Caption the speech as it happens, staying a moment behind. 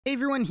Hey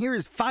everyone, here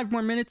is 5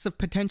 more minutes of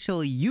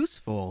potentially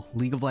useful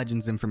League of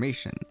Legends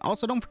information.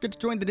 Also, don't forget to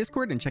join the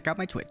Discord and check out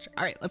my Twitch.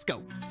 Alright, let's go.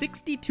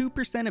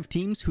 62% of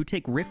teams who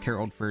take Rift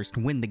Herald first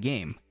win the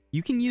game.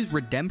 You can use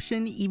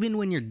Redemption even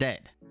when you're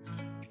dead.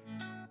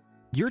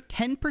 You're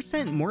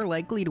 10% more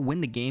likely to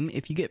win the game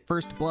if you get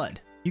First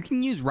Blood. You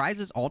can use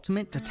Ryze's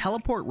ultimate to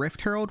teleport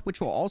Rift Herald,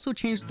 which will also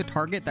change the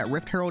target that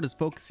Rift Herald is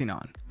focusing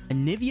on.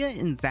 Anivia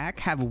and Zac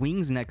have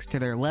wings next to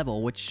their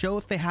level, which show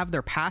if they have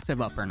their passive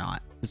up or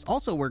not. This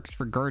also works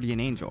for Guardian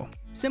Angel.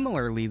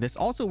 Similarly, this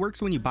also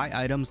works when you buy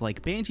items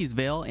like Banshee's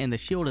Veil and the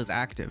shield is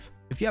active.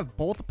 If you have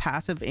both a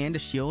passive and a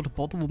shield,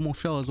 both of them will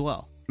show as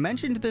well. I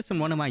mentioned this in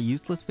one of my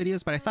useless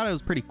videos, but I thought it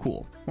was pretty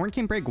cool. Horn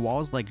can break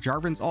walls like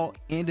Jarvan's ult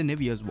and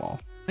Anivia's wall.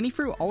 Honey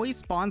Fruit always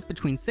spawns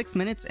between 6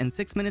 minutes and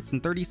 6 minutes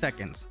and 30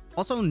 seconds.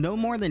 Also, no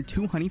more than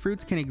 2 Honey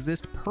Fruits can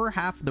exist per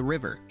half the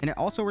river, and it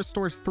also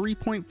restores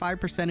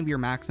 3.5% of your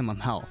maximum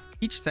health.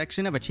 Each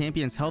section of a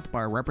champion's health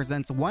bar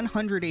represents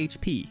 100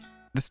 HP.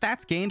 The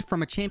stats gained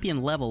from a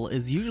champion level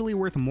is usually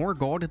worth more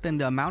gold than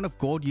the amount of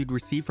gold you'd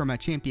receive from a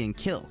champion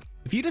kill.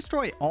 If you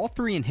destroy all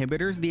 3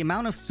 inhibitors, the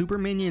amount of super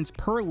minions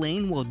per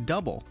lane will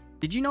double.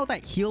 Did you know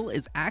that heal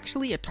is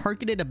actually a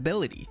targeted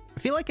ability? I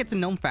feel like it's a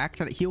known fact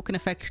that heal can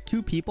affect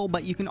 2 people,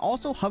 but you can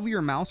also hover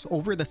your mouse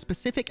over the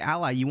specific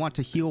ally you want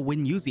to heal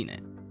when using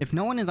it. If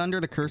no one is under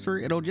the cursor,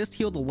 it'll just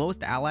heal the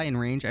lowest ally in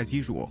range as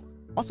usual.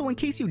 Also, in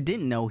case you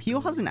didn't know, heal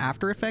has an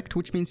after effect,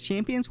 which means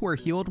champions who are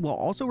healed will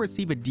also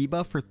receive a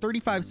debuff for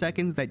 35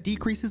 seconds that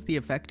decreases the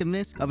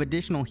effectiveness of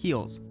additional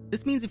heals.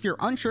 This means if you're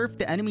unsure if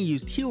the enemy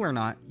used heal or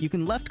not, you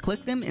can left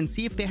click them and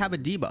see if they have a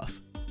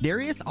debuff.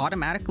 Darius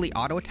automatically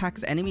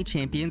auto-attacks enemy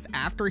champions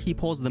after he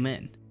pulls them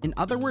in. In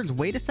other words,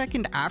 wait a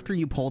second after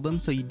you pull them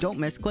so you don't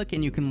misclick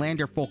and you can land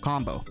your full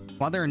combo.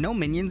 While there are no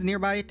minions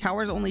nearby,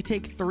 towers only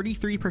take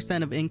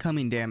 33% of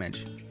incoming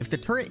damage. If the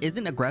turret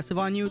isn't aggressive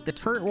on you, the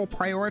turret will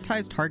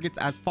prioritize targets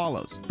as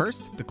follows.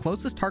 First, the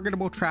closest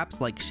targetable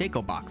traps like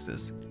Shaco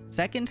boxes.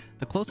 Second,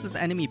 the closest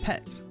enemy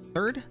pets.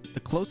 Third, the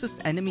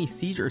closest enemy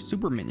siege or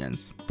super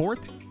minions. Fourth,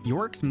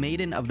 Yorick's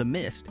Maiden of the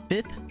Mist.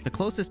 Fifth, the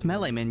closest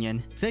melee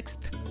minion.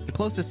 Sixth, the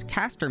closest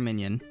caster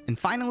minion. And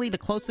finally, the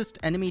closest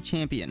enemy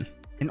champion.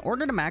 In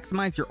order to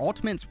maximize your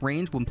ultimate's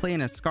range when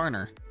playing as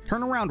Skarner,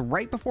 turn around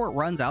right before it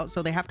runs out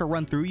so they have to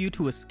run through you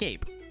to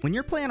escape. When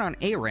you're playing on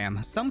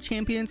ARAM, some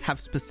champions have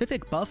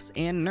specific buffs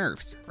and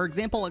nerfs. For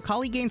example,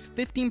 Akali gains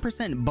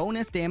 15%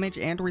 bonus damage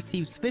and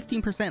receives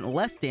 15%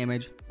 less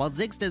damage, while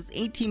Ziggs does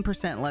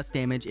 18% less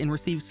damage and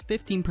receives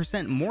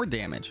 15% more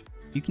damage.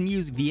 You can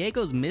use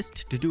Viego's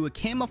Mist to do a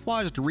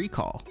camouflaged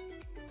recall.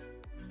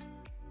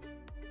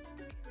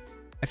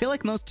 I feel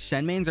like most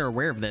Shen mains are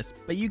aware of this,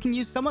 but you can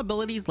use some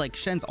abilities like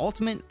Shen's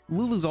ultimate,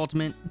 Lulu's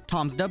ultimate,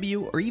 Tom's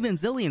W, or even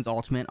Zillion's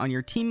ultimate on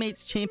your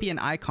teammate's champion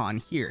icon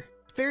here.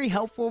 Very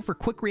helpful for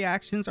quick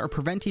reactions or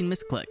preventing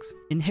misclicks.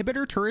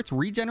 Inhibitor turrets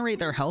regenerate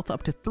their health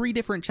up to 3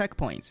 different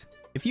checkpoints.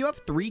 If you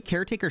have 3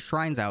 caretaker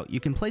shrines out, you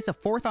can place a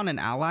 4th on an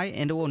ally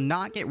and it will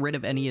not get rid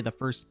of any of the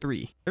first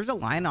 3. There's a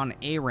line on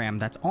ARAM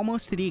that's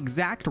almost to the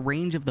exact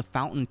range of the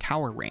Fountain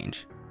Tower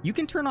range. You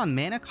can turn on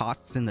mana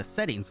costs in the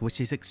settings,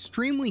 which is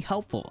extremely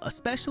helpful,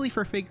 especially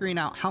for figuring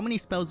out how many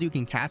spells you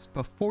can cast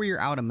before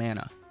you're out of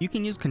mana. You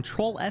can use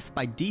Control F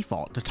by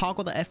default to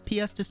toggle the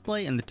FPS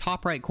display in the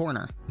top right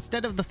corner.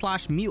 Instead of the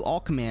 /mute all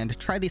command,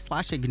 try the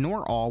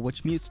 /ignore all,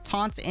 which mutes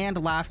taunts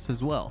and laughs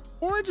as well.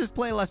 Or just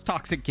play a less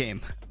toxic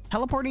game.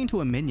 Teleporting to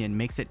a minion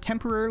makes it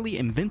temporarily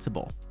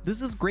invincible.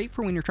 This is great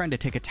for when you're trying to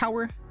take a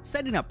tower,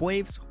 setting up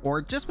waves,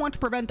 or just want to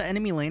prevent the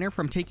enemy laner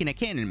from taking a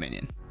cannon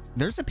minion.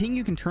 There's a ping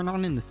you can turn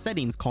on in the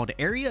settings called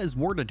Area is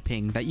Warded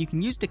ping that you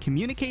can use to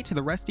communicate to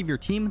the rest of your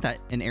team that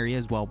an area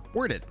is well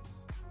warded.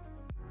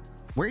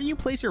 Where you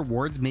place your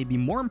wards may be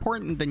more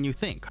important than you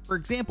think. For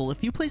example,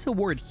 if you place a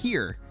ward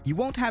here, you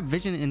won't have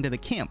vision into the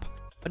camp,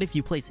 but if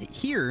you place it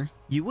here,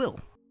 you will.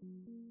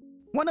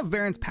 One of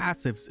Baron's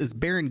passives is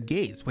Baron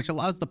Gaze, which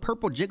allows the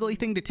purple jiggly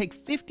thing to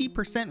take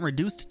 50%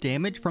 reduced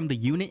damage from the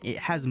unit it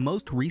has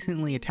most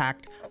recently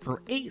attacked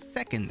for 8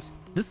 seconds.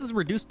 This is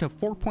reduced to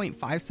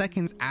 4.5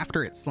 seconds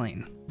after it's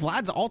slain.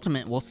 Vlad's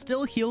ultimate will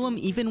still heal him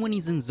even when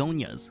he's in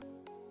Zhonya's.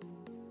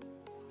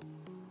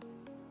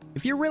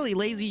 If you're really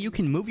lazy, you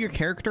can move your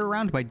character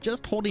around by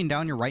just holding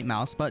down your right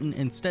mouse button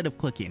instead of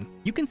clicking.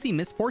 You can see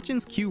Miss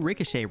Fortune's Q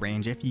ricochet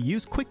range if you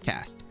use Quick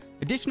Cast.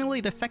 Additionally,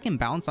 the second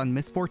bounce on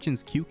Miss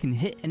Fortune's Q can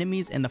hit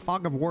enemies in the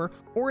Fog of War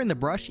or in the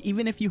brush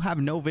even if you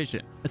have no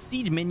vision. A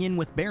siege minion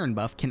with Baron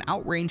buff can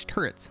outrange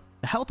turrets.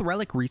 The health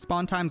relic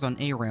respawn times on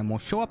ARAM will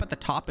show up at the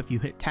top if you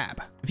hit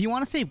tab. If you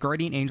want to save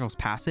Guardian Angel's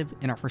passive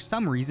and are for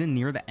some reason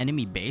near the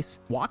enemy base,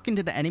 walk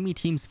into the enemy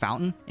team's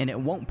fountain and it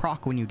won't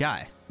proc when you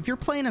die. If you're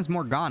playing as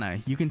Morgana,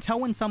 you can tell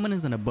when someone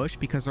is in a bush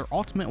because their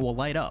ultimate will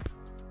light up.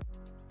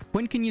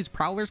 Quinn can use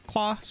Prowler's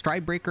Claw,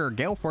 Stridebreaker, or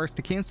Gale Force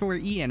to cancel her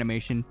E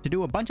animation to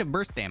do a bunch of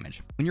burst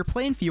damage. When you're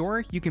playing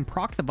Fiora, you can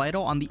proc the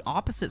Vital on the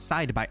opposite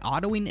side by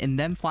autoing and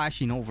then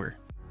flashing over.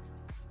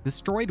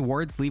 Destroyed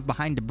wards leave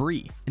behind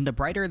debris, and the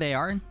brighter they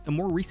are, the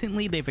more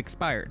recently they've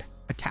expired.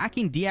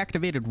 Attacking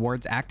deactivated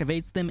wards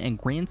activates them and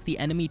grants the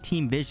enemy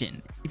team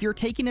vision. If you're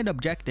taking an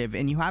objective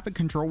and you have a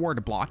control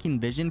ward blocking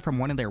vision from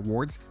one of their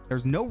wards,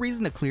 there's no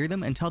reason to clear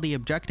them until the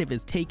objective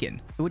is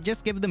taken. It would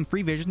just give them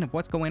free vision of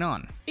what's going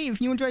on. Hey, if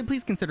you enjoyed,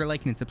 please consider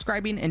liking and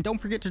subscribing, and don't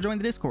forget to join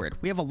the Discord.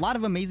 We have a lot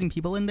of amazing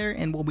people in there,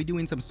 and we'll be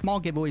doing some small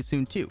giveaways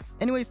soon too.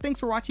 Anyways, thanks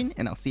for watching,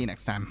 and I'll see you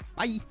next time.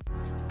 Bye!